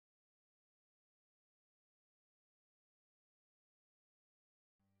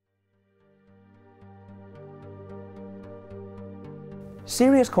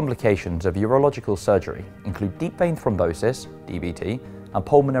Serious complications of urological surgery include deep vein thrombosis, DVT, and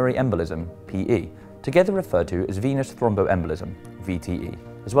pulmonary embolism, PE, together referred to as venous thromboembolism, VTE,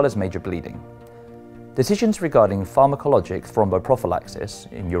 as well as major bleeding. Decisions regarding pharmacologic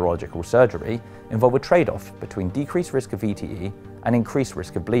thromboprophylaxis in urological surgery involve a trade-off between decreased risk of VTE and increased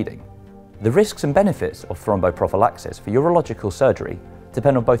risk of bleeding. The risks and benefits of thromboprophylaxis for urological surgery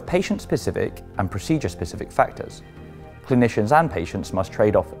depend on both patient-specific and procedure-specific factors. Clinicians and patients must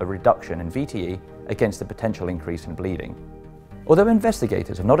trade off a reduction in VTE against a potential increase in bleeding. Although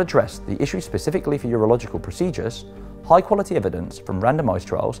investigators have not addressed the issue specifically for urological procedures, high-quality evidence from randomized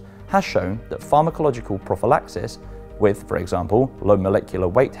trials has shown that pharmacological prophylaxis with, for example, low molecular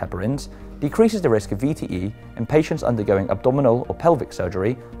weight heparins decreases the risk of VTE in patients undergoing abdominal or pelvic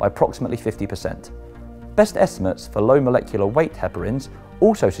surgery by approximately 50%. Best estimates for low molecular weight heparins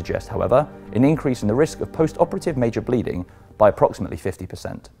also suggest, however, an increase in the risk of post-operative major bleeding by approximately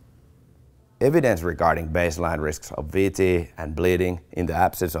 50%. Evidence regarding baseline risks of VTE and bleeding in the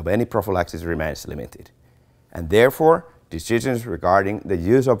absence of any prophylaxis remains limited, and therefore decisions regarding the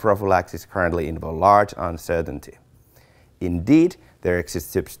use of prophylaxis currently involve large uncertainty. Indeed, there exists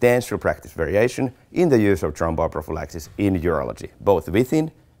substantial practice variation in the use of thromboprophylaxis in urology, both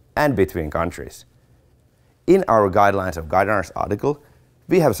within and between countries. In our Guidelines of Guidelines article,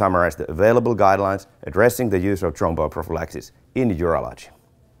 we have summarized the available guidelines addressing the use of thromboprophylaxis in urology.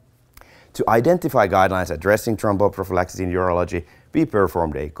 To identify guidelines addressing thromboprophylaxis in urology, we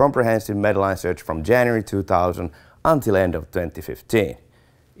performed a comprehensive Medline search from January 2000 until end of 2015.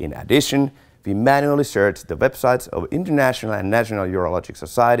 In addition, we manually searched the websites of international and national urologic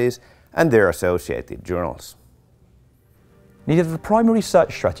societies and their associated journals. Neither the primary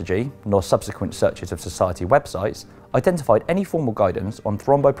search strategy nor subsequent searches of society websites identified any formal guidance on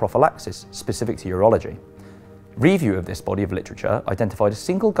thromboprophylaxis specific to urology. Review of this body of literature identified a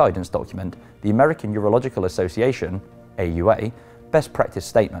single guidance document, the American Urological Association, AUA, Best Practice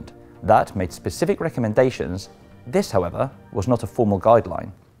Statement, that made specific recommendations. This, however, was not a formal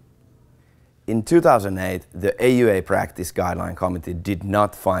guideline. In 2008, the AUA Practice Guideline Committee did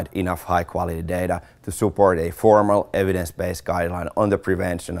not find enough high-quality data to support a formal evidence-based guideline on the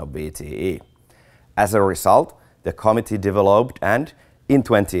prevention of VTE. As a result, the committee developed and, in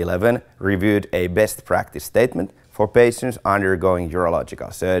 2011, reviewed a best practice statement for patients undergoing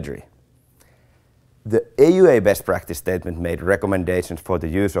urological surgery. The AUA best practice statement made recommendations for the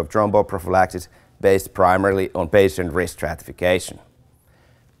use of thromboprophylaxis based primarily on patient risk stratification.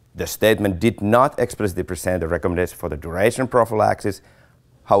 The statement did not explicitly present the recommendation for the duration prophylaxis.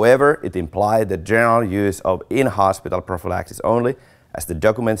 However, it implied the general use of in-hospital prophylaxis only, as the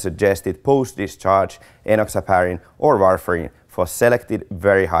document suggested post-discharge enoxaparin or warfarin for selected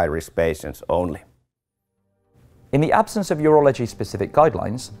very high-risk patients only. In the absence of urology-specific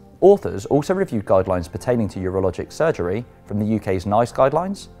guidelines, authors also reviewed guidelines pertaining to urologic surgery from the UK's NICE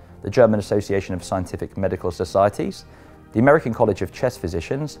guidelines, the German Association of Scientific Medical Societies, the American College of Chest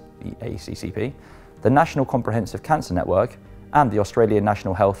Physicians, the ACCP, the National Comprehensive Cancer Network, and the Australian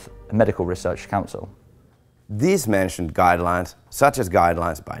National Health and Medical Research Council. These mentioned guidelines, such as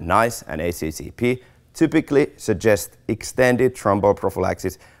guidelines by NICE and ACCP, typically suggest extended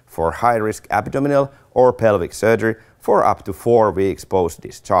thromboprophylaxis for high-risk abdominal or pelvic surgery for up to 4 weeks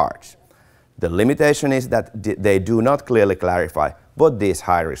post-discharge. The limitation is that they do not clearly clarify what these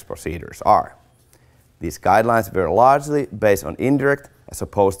high-risk procedures are. These guidelines were largely based on indirect as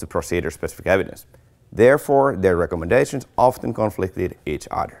opposed to procedure-specific evidence. Therefore, their recommendations often conflicted each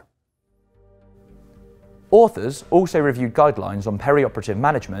other. Authors also reviewed guidelines on perioperative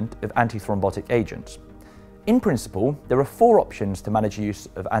management of antithrombotic agents. In principle, there are 4 options to manage use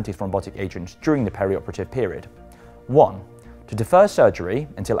of antithrombotic agents during the perioperative period. 1. To defer surgery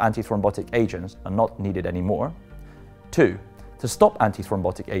until antithrombotic agents are not needed anymore. 2. To stop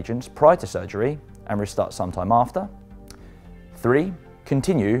antithrombotic agents prior to surgery and restart sometime after. 3.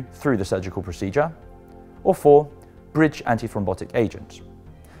 Continue through the surgical procedure. Or 4. Bridge antithrombotic agents.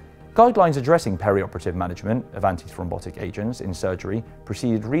 Guidelines addressing perioperative management of antithrombotic agents in surgery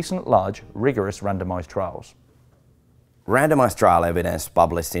preceded recent large, rigorous randomized trials. Randomized trial evidence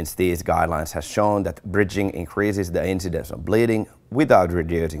published since these guidelines has shown that bridging increases the incidence of bleeding without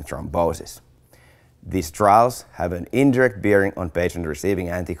reducing thrombosis. These trials have an indirect bearing on patients receiving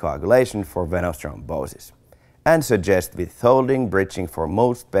anticoagulation for venous thrombosis and suggest withholding bridging for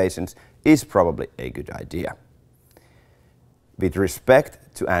most patients is probably a good idea. With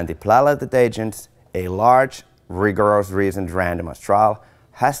respect to antiplatelet agents, a large, rigorous recent randomized trial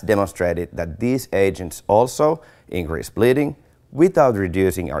has demonstrated that these agents also increase bleeding without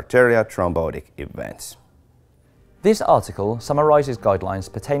reducing arterial thrombotic events. This article summarises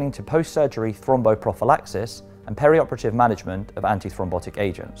guidelines pertaining to post-surgery thromboprophylaxis and perioperative management of antithrombotic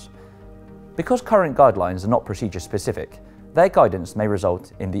agents. Because current guidelines are not procedure-specific, their guidance may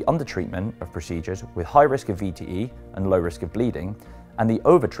result in the undertreatment of procedures with high risk of VTE and low risk of bleeding, and the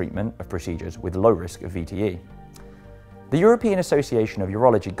overtreatment of procedures with low risk of VTE. The European Association of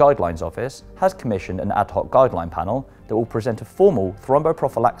Urology Guidelines Office has commissioned an ad hoc guideline panel that will present a formal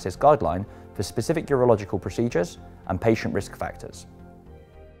thromboprophylaxis guideline for specific urological procedures and patient risk factors.